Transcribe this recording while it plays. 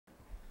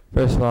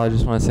First of all, I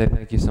just want to say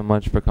thank you so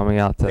much for coming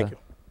out Thank to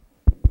you.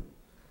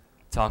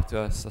 talk to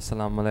us.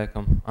 Assalamu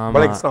alaikum.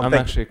 Walaikum salam. I'm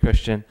Thank actually a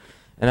Christian,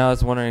 and I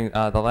was wondering,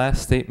 the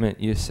last statement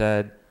you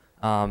said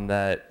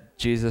that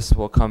Jesus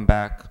will come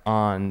back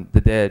on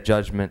the day of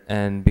judgment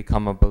and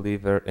become a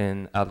believer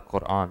in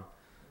Al-Qur'an.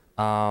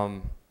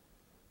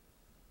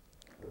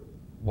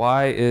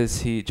 Why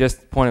is he,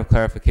 just point of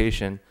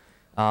clarification,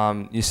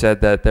 you said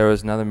that there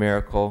was another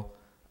miracle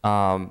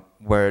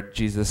where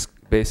Jesus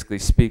basically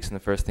speaks, and the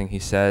first thing he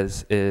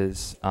says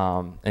is,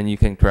 and you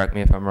can correct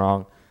me if I'm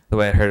wrong, the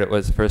way I heard it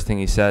was the first thing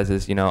he says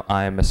is, you know,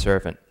 I am a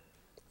servant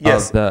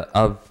Yes.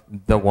 of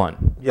the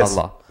one, Yes.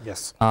 Allah.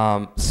 Yes.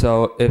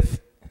 So if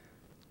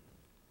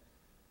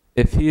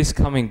he's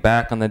coming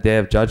back on the day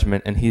of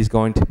judgment and he's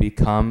going to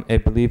become a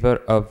believer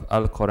of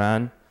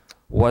Al-Quran,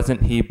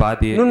 wasn't he by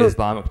the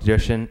Islamic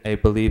tradition a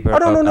believer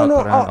of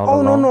Al-Quran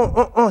all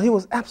along? He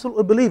was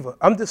absolutely a believer.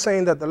 I'm just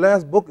saying that the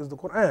last book is the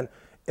Qur'an.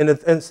 And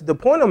the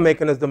point I'm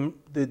making is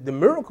the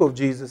miracle of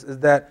Jesus is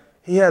that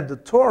he had the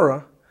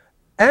Torah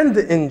and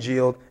the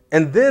Injil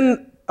and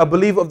then a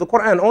believer of the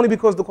Qur'an, only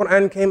because the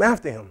Qur'an came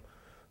after him.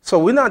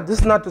 So this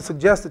is not to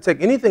suggest to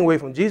take anything away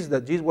from Jesus,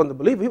 that Jesus wasn't a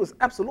believer. He was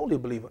absolutely a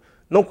believer.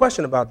 No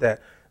question about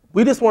that.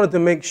 We just wanted to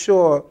make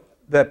sure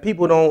that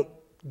people don't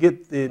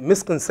get the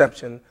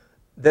misconception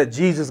that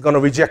Jesus is going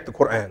to reject the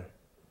Qur'an.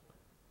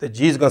 That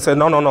Jesus is going to say,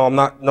 no, I'm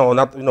not,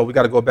 not, we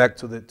got to go back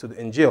to the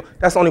Injil.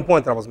 That's the only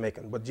point that I was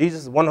making. But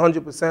Jesus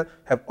 100%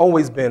 have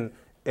always been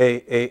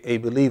a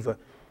believer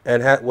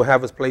and will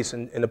have his place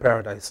in the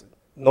paradise.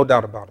 No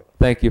doubt about it.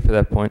 Thank you for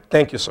that point.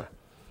 Thank you, sir.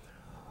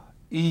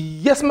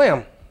 Yes,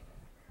 ma'am.